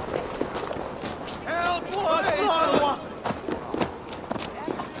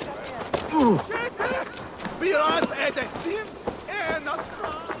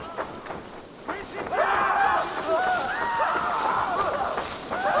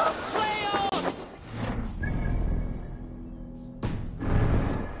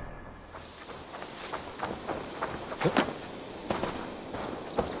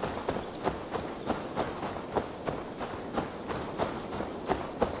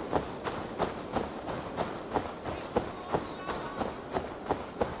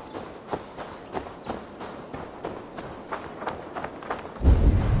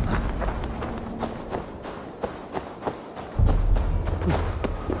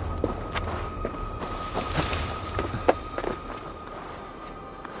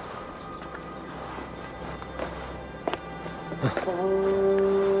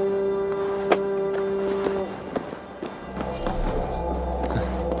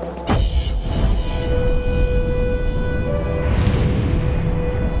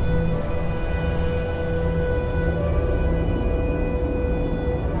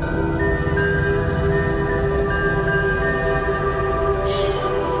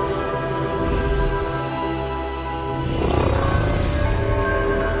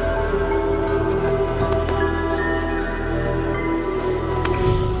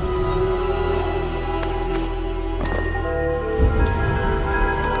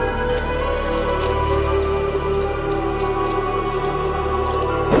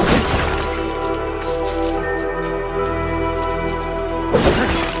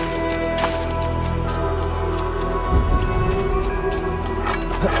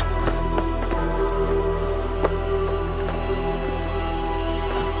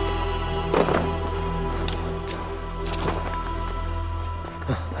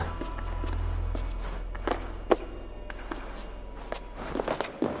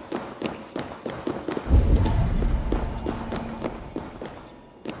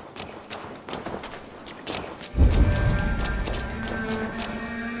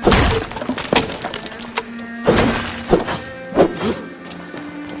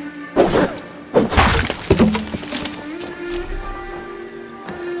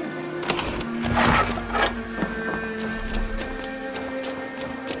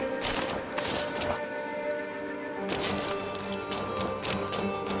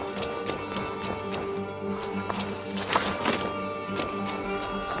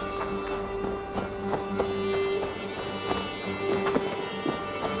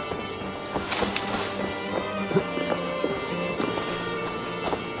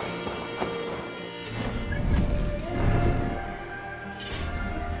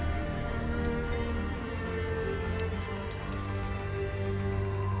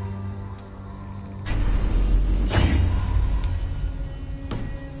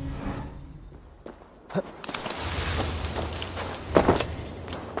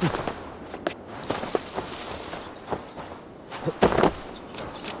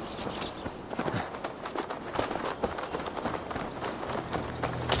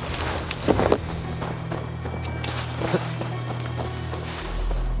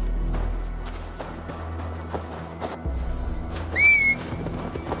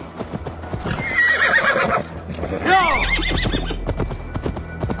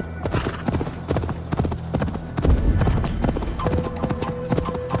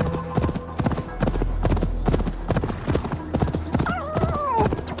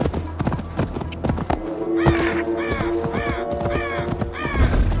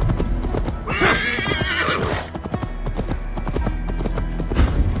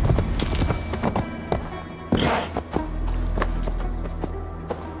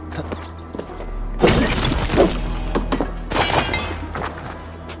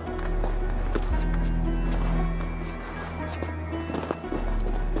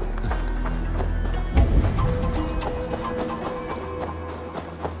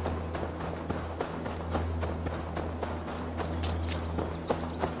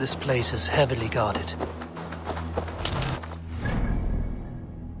 This place is heavily guarded.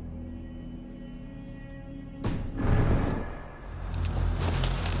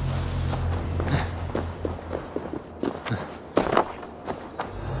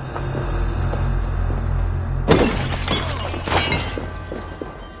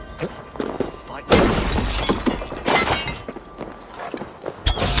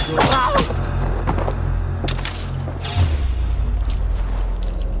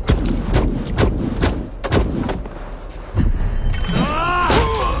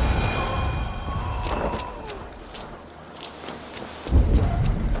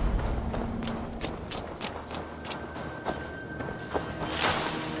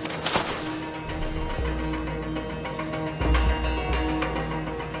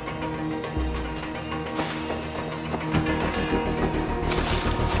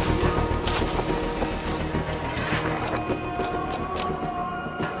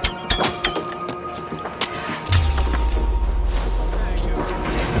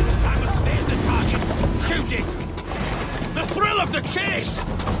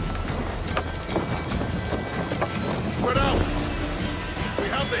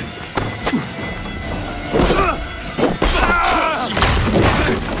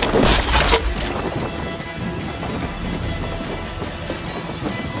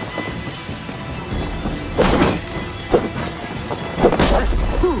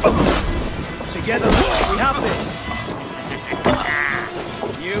 Together, we have this.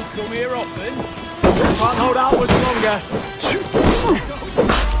 You come here often. Can't hold out much longer.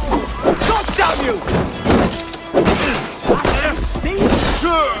 God damn you!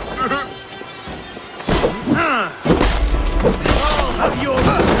 I'll have your...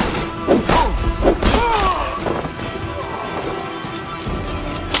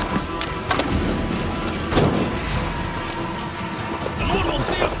 The Lord will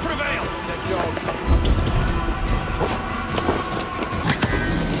see us prevail!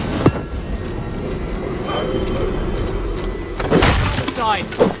 Side.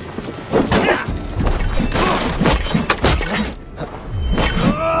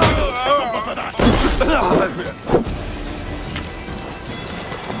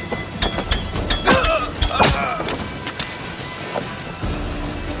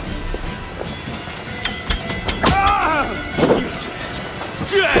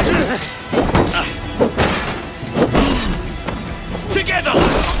 Together!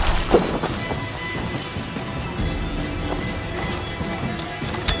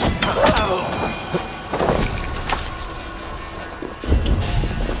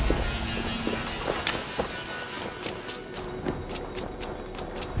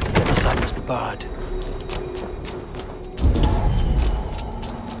 The side must be barred.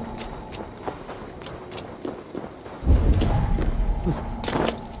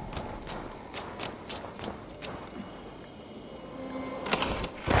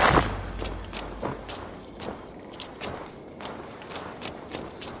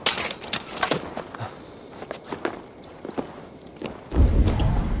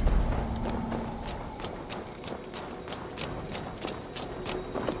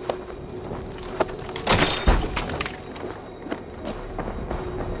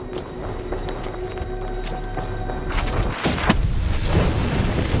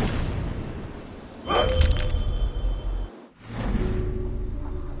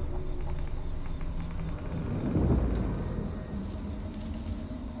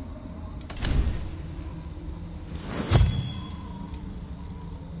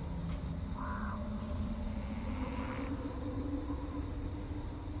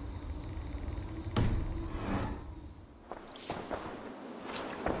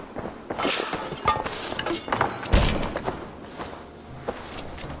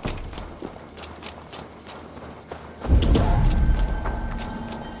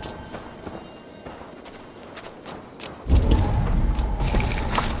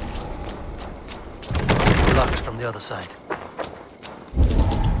 other side.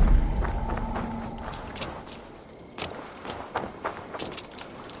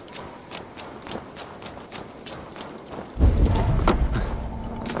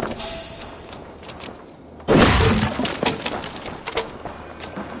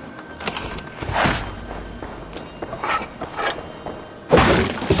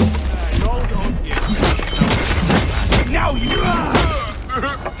 Now you...